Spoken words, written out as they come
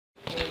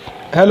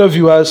Hello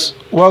viewers,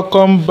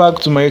 welcome back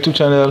to my YouTube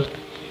channel.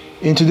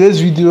 In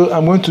today's video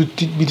I'm going to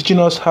be teaching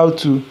us how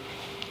to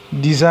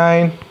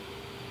design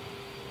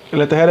a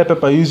letterhead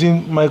paper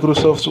using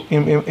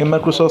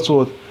Microsoft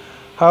Word.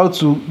 How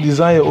to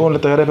design your own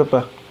letterhead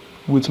paper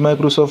with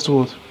Microsoft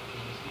Word.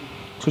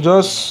 So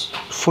just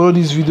follow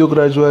this video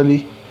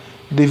gradually.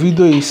 The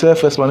video is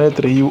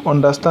self-explanatory. You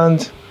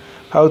understand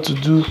how to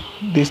do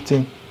this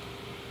thing.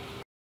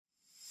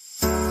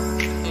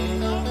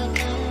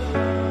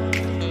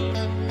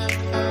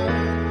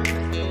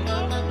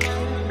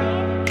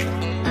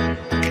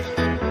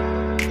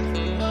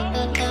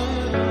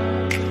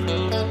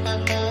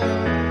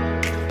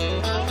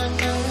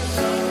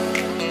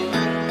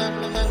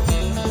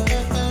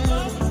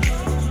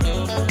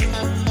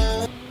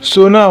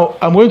 So now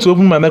I'm going to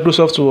open my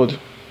Microsoft Word.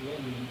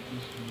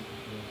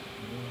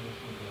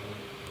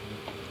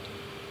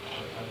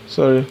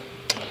 Sorry,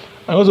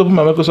 I'm going to open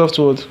my Microsoft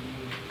Word.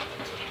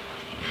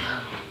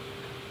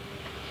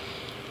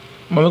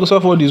 My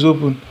Microsoft Word is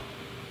open.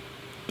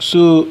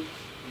 So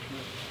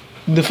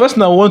the first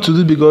thing I want to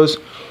do, because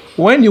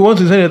when you want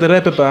to design a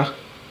letterhead paper,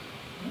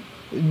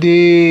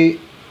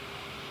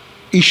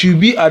 it should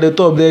be at the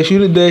top. There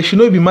should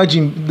not be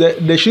margin.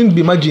 There shouldn't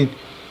be margin.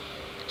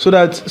 So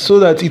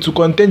that it will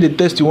contain the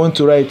text you want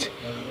to write.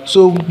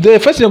 So the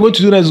first thing I'm going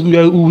to do now is we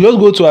just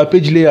go to our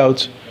page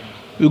layout.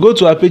 We go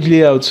to our page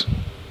layout.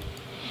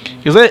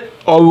 You say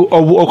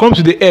or come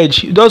to the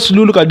edge. Just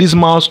look at this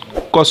mouse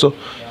cursor.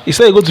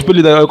 Instead you go to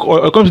page layout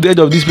or come to the edge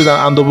of this page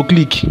and double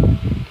click.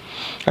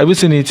 Have you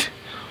seen it?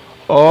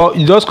 Or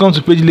you just come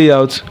to page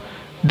layout,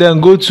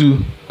 then go to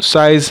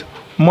size,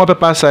 more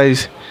paper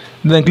size,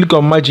 then click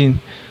on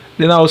margin.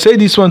 Then I'll say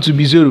this one to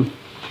be 0.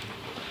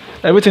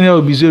 Everything here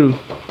will be 0.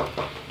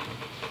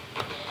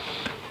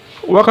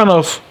 What kind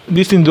of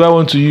this thing do I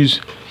want to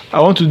use? I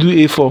want to do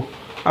A4.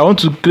 I want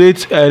to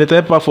create a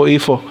letterhead paper for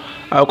A4.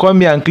 I'll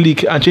come here and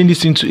click and change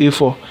this thing to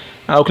A4.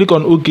 I'll click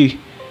on OK.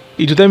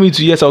 It will tell me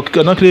to yes. I'll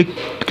not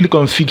click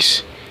on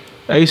fix.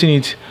 Are you seeing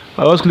it?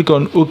 I'll just click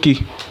on OK.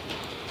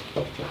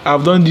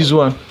 I've done this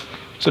one.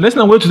 So next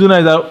thing I'm going to do now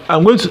is that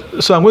I'm going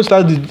to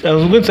start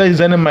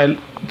designing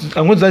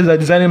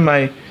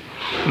my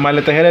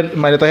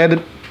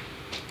letterhead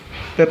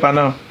paper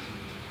now.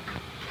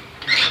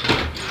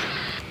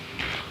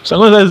 So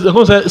I'm going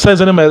to start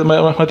designing my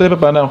letterhead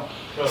paper now.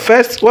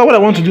 First, what I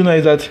want to do now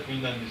is that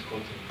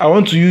I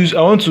want to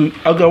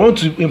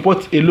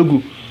import a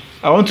logo.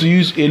 I want to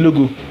use a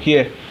logo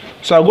here.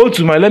 So I'll go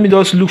to let me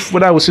just look for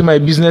that. I will see my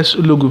business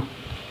logo.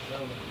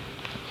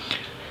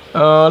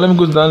 Let me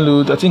go to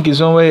download. I think it's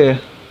somewhere here.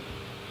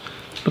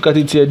 Look at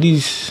it here.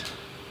 This.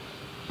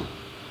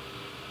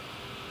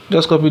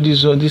 Just copy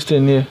this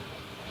thing here.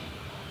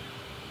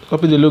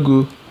 Copy the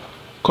logo.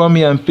 Come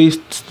here and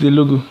paste the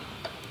logo.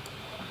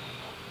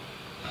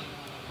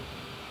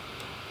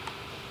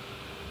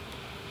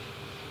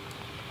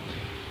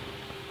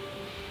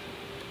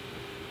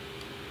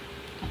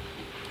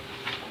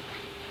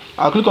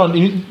 I'll click on.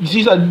 You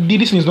see that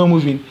this thing is not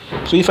moving.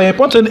 So if I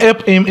import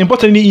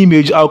any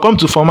image, I'll come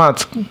to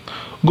format.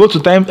 Go to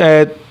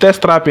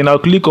text wrapping. I'll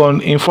click on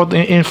in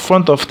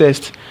front of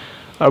text.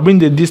 I'll bring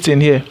this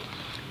thing here.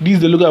 This is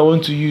the logo I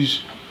want to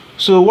use.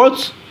 So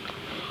what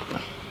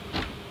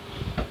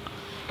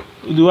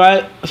do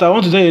I? So I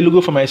want to design a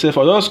logo for myself.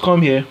 I'll just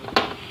come here.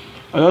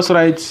 I'll just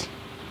write.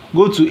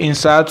 Go to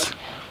insert.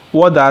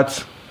 Word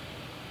art.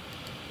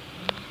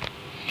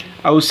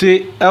 I will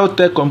say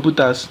ELT-TECH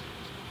computers.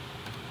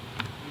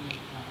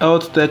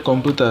 ELT-TECH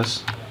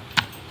computers.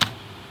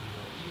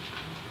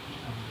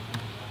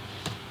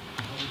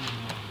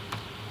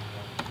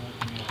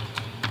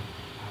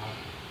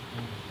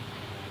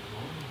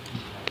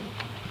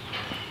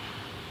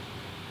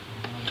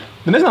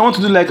 The next thing I want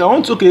to do, I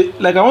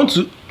want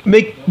to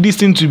make this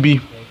thing to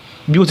be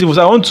beautiful.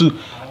 So I want to,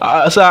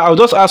 so I'll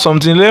just add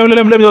something.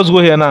 Let me just go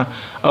here now.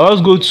 I'll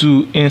just go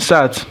to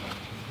insert.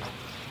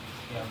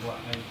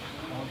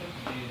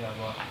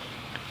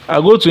 I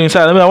go to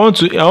insert. I want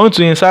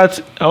to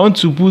insert. I want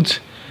to put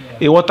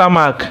a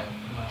watermark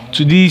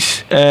to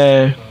this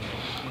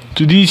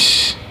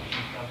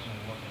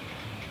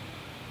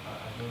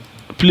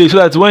place, so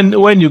that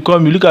when you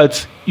come, you look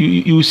at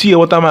you see a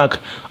watermark.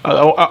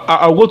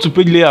 I'll go to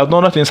page layout,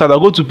 not insert. I'll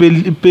go to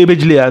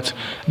page layout,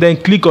 then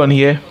click on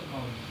here.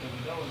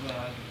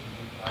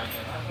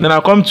 Then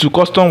I'll come to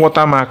custom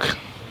watermark.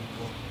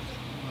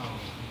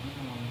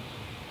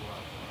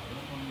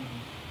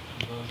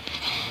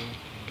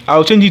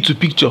 I'll change it to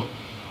picture.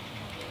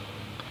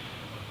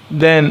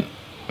 Then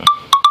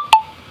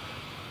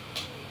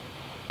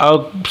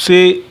I'll come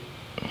here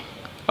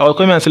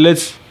and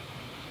select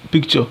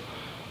picture.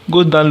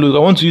 Go download. I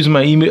want to use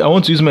my email. I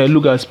want to use my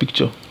logo as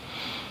picture.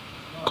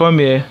 Come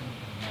here.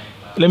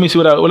 Let me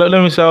see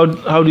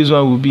how this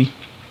one will be.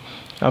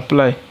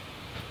 Apply.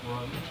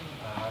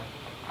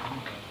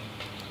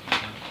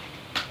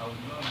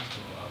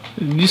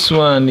 This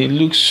one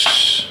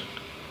looks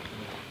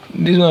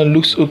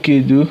okay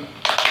though.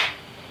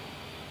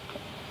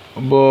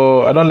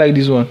 But I don't like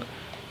this one.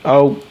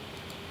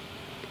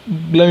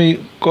 Let me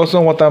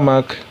custom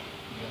watermark.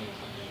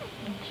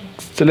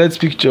 select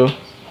picture.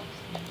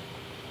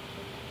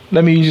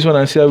 Let me use this one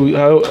and see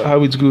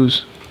how it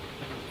goes.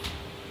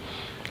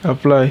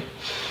 Apply. I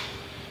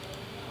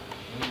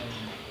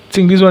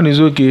think this one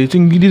is okay. I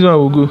think this one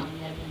will go.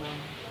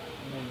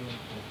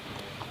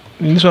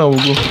 This one will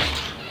go.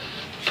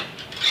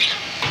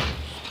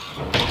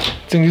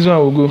 I think this one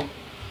will go.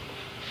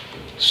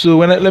 So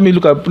when let me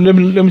check the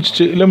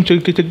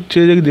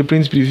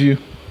print preview.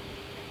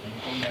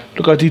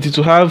 Look at it. It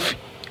will have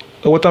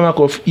a watermark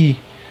of E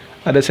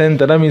at the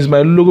center. That means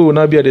my logo will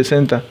now be at the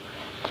center.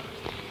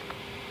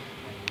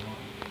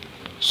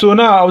 So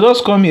now I'll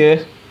just come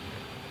here.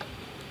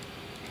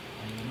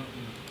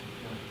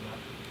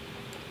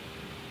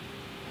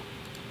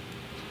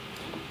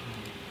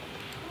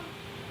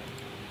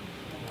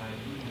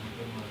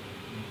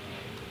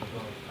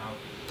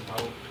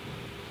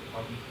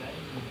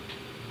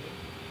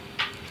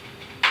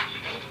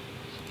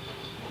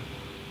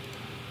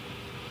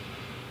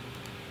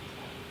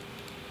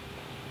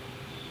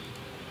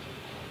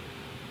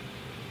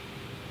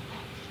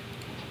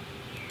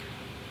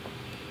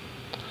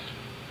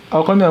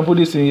 I'll come here and put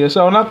this in here.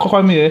 So I'll now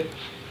come here,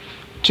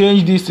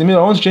 change this thing. Maybe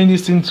I want to change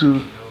this thing to.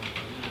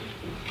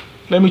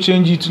 Let me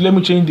change it. Let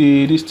me change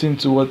this thing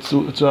to what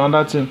to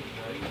another thing.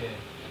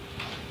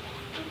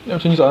 Let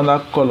me change it to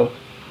another color.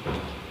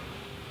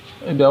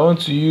 Maybe I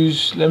want to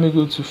use. Let me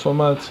go to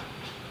format.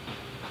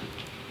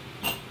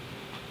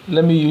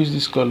 Let me use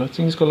this color. I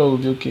think this color will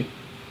be okay.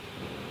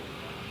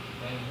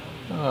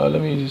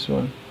 Let me use this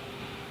one.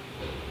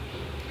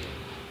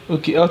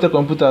 Okay, ELT-TECH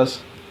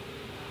computers.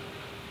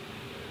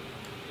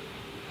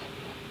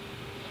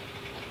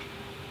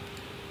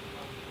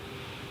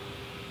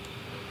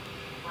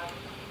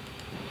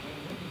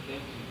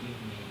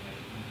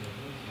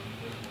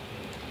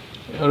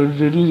 I'll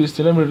reduce this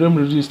thing. Let me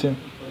reduce this thing.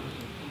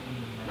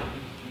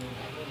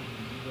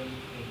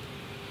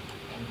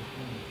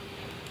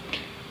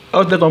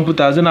 ELT-TECH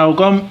computers. Then I'll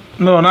come.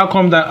 No, I'll not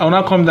come down. I'll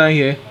not come down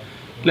here.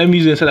 Let me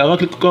use insert. I'll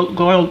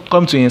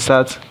come to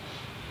insert.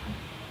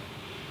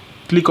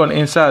 Click on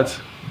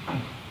insert.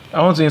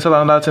 I want to insert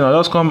another thing. I'll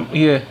just come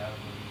here.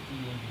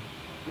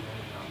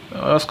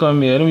 I'll just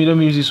come here. Let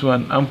me use this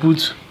one and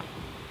put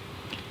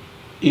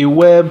a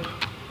web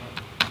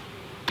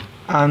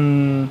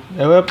and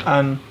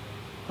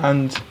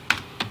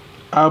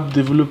app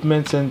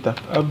development center.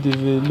 App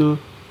development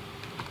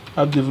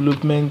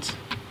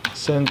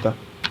center.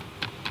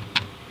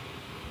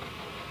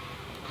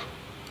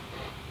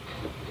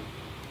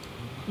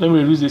 Let me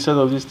reduce the size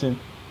of this thing.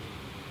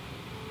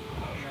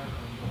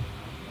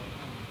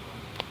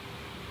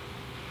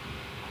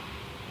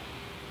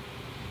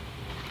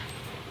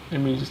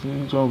 Let me just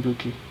this one will be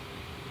okay.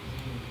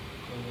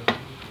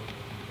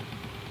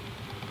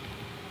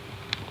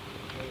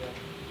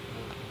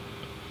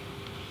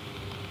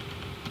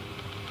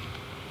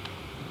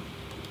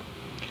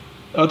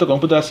 ELT-TECH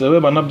computers,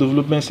 web and app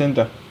development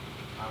center.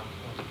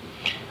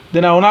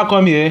 Then I will now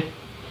come here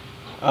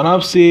and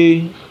I'll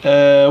say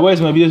where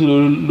is my video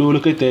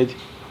located.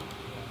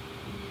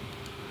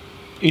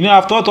 You know,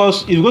 I've taught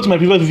us, if you go to my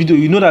previous video,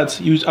 you know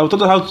that I've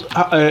taught us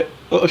how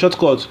a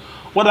shortcut.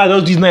 What I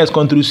just did now is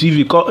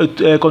Ctrl+C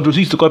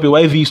to copy,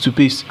 Y-V is to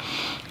paste.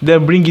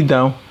 Then bring it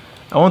down.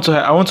 I want to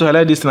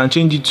highlight this and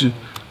change it to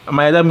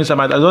that means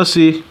I just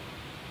say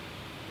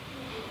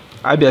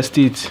Abia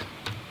State.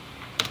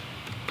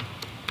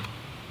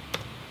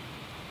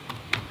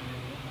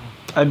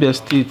 Abia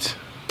State.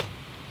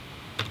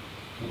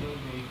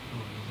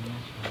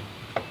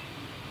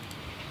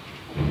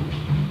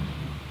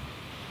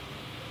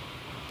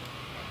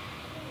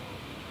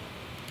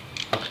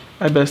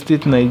 Abia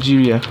State,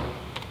 Nigeria.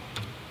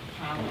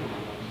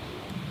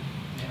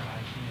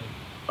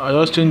 I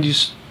just change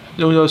this.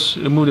 Let me just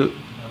remove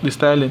the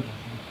styling.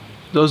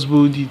 Just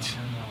bold it.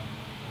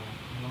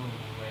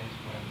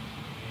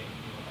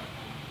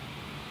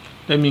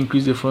 Let me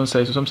increase the font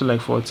size to something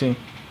like 14.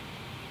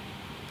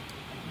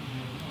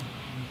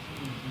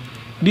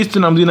 This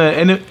thing I'm doing,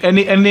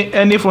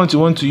 any font you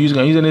want to use, you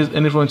can use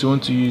any font you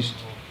want to use.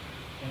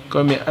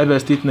 Come here, Abia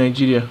State,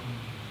 Nigeria.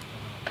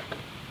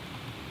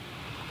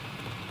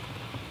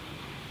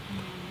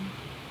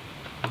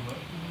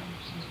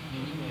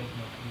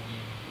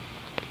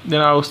 Then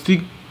I'll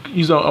still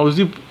use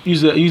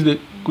the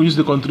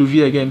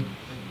Ctrl+V again.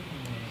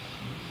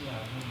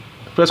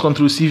 Press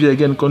Ctrl+CV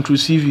again,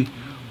 Ctrl+CV,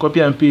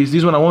 copy and paste.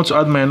 This one I want to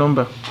add my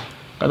number.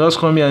 I just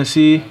come here and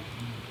say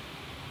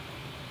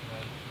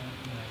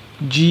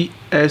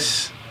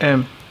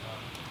GSM.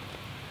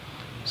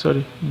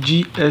 Sorry,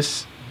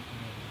 GSM.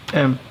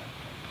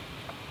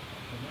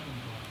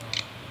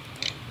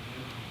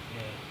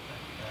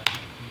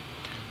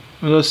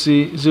 Let's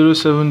say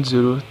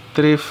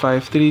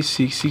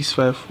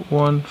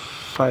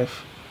 07035366515,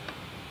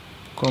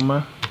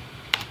 comma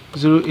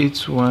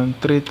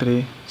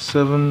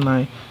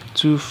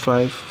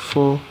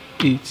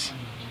 08133792548.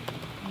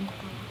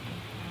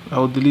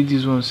 I'll delete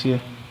these ones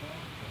here.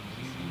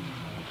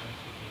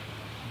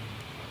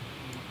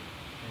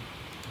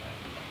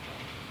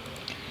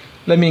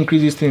 Let me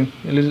increase this thing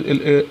a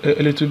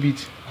little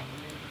bit.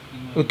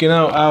 Okay,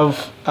 now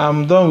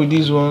I'm done with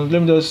this one.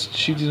 Let me just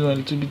shift this one a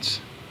little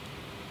bit.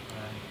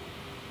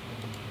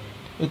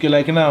 Okay,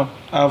 like now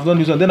I've done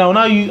this one. Then I'll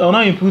now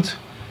input.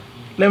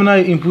 Let me now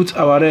input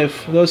our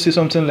ref. Just say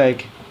something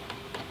like,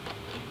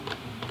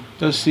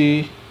 just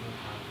say,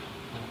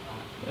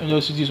 let me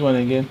just see this one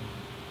again.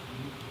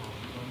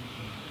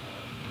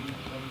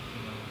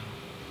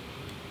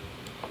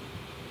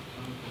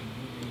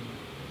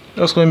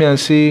 Just come here and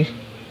say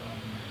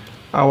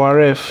our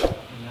ref.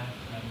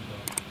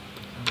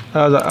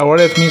 Our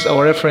ref means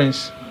our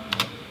reference.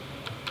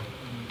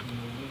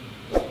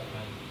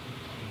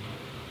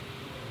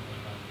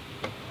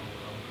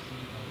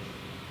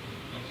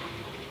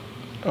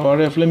 Our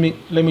ref. Let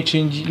me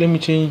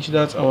change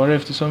that our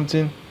ref to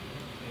something.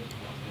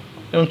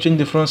 Let me change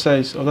the front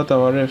size of that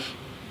our ref.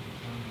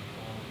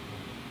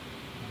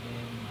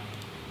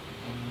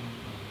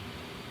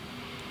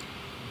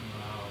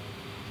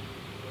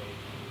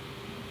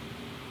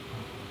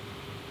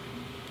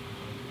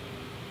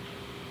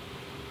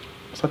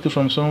 Starting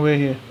from somewhere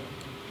here.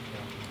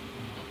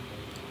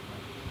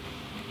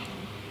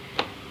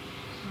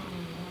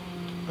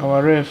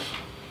 Our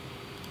ref,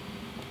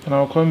 and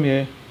I'll come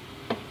here.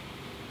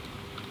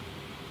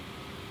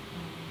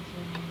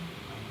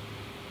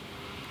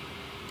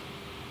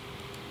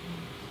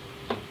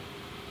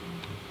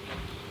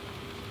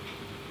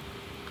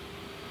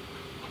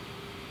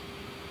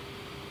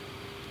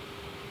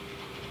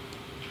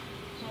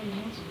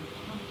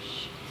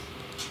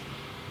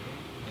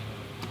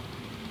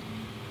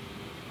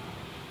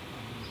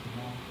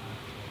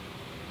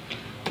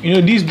 You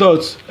know these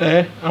dots,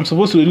 I'm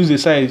supposed to reduce the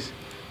size.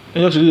 I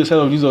just reduce the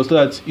size of these dots so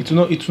that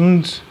it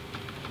won't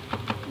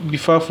be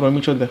far from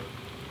each other.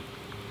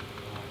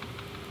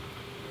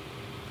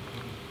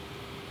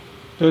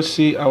 Just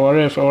see our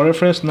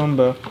reference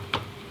number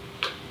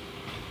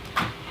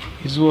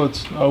is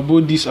what? I'll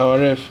bold this our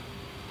ref.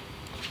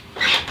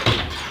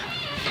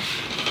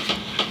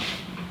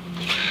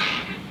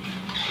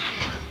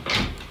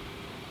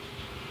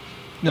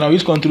 Then I'll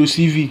use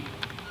Ctrl+CV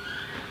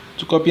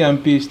to copy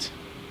and paste.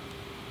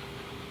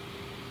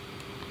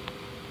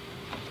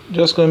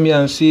 Just come here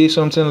and say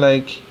something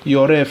like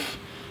your ref.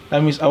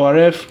 That means our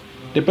ref,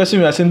 the person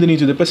we are sending it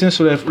to, the person's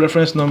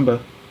reference number.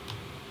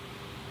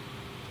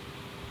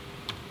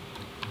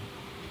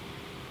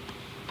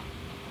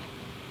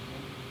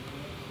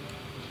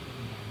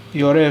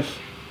 Your ref.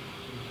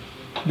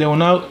 They will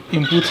now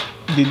input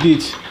the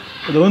date.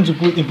 They want to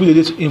input the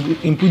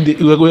date.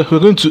 We're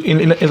going to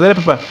in the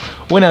paper.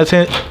 When I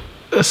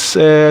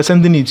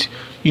sending it,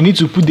 you need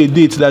to put the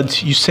date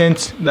that you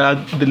sent,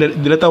 that the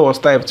letter was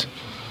typed.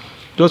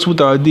 Just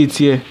put our date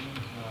here.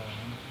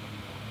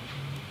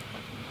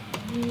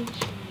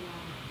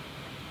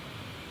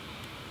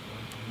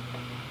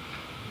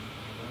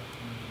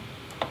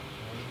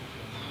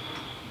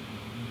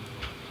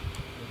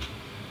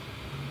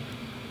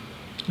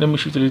 Let me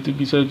shift a little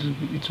bit so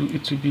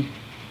it will be.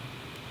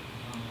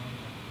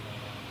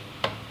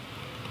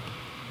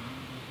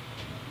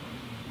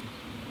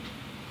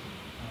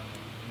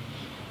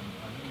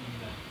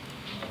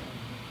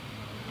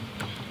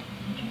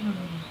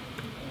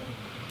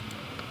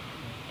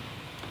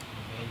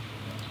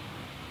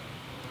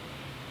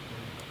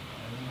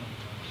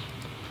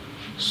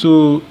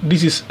 So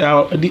this is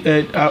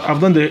I've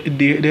done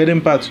the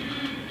heading part.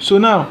 So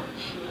now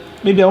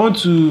maybe I want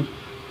to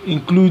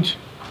include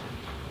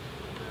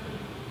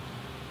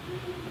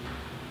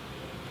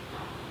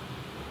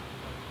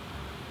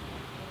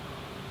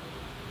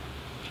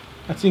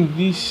I think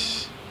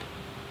this.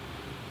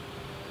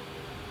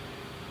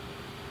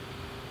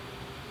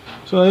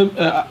 So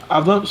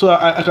I've done. So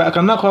I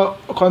can now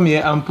come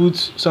here and put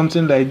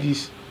something like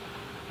this.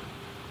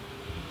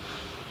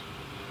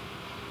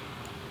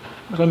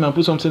 Let me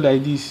put something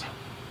like this.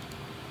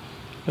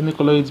 Let me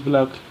color it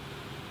black.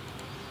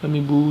 Let me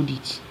bold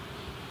it.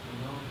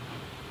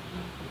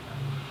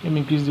 Let me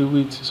increase the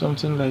weight.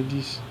 Something like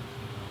this.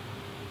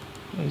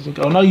 I think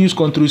I'll now use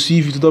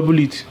Ctrl+CV to double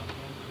it.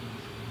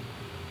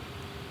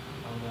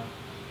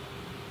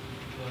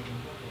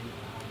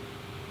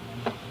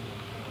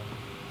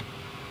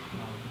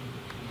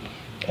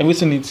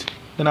 Everything it.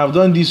 Then I've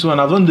done this one.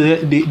 I've done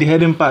the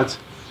heading part.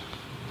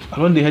 I've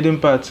done the heading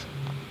part.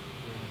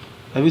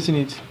 Everything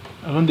it.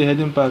 I've done the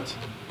heading part.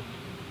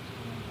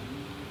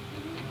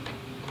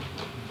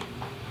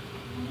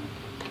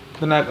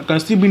 Then I can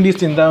still bring this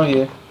thing down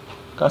here.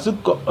 I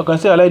can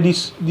still highlight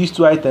these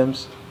two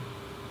items.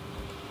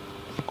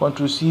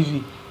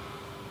 Ctrl+CV.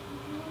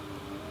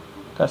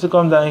 I can still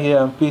come down here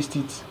and paste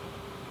it.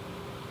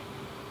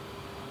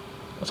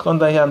 Let's come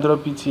down here and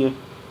drop it here.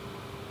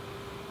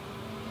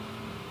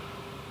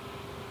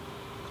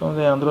 Come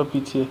there and drop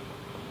it here.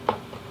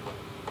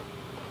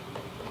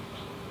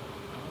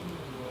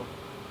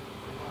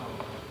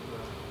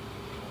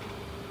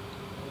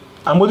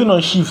 I'm holding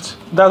on shift.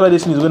 That's why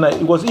this thing is going.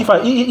 Because if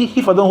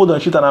I don't hold on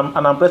shift and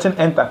I'm pressing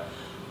enter,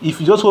 if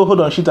you just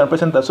hold on shift and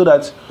press enter, so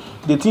that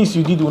the things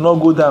you did will not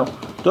go down.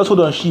 Just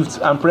hold on shift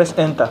and press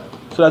enter,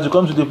 so that you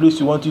come to the place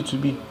you want it to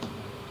be.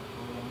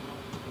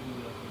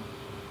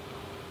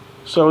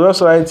 So I'll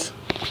just write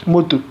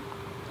motto.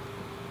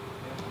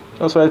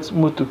 Just write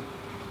motto.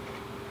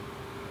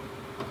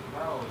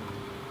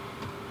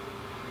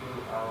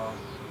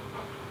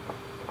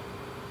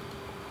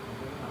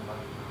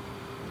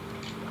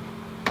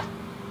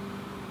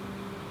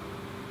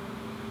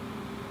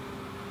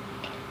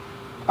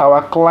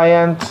 Our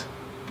client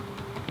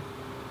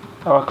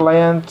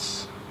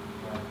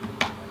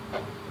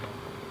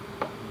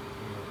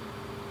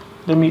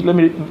let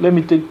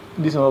me take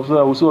this one up so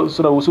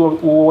that we'll see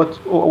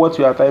what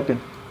we are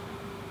typing.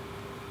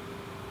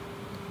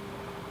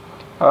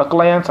 Our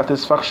client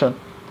satisfaction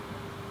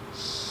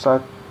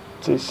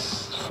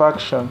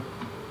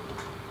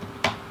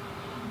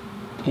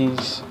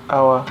is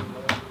our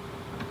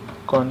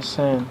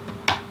concern.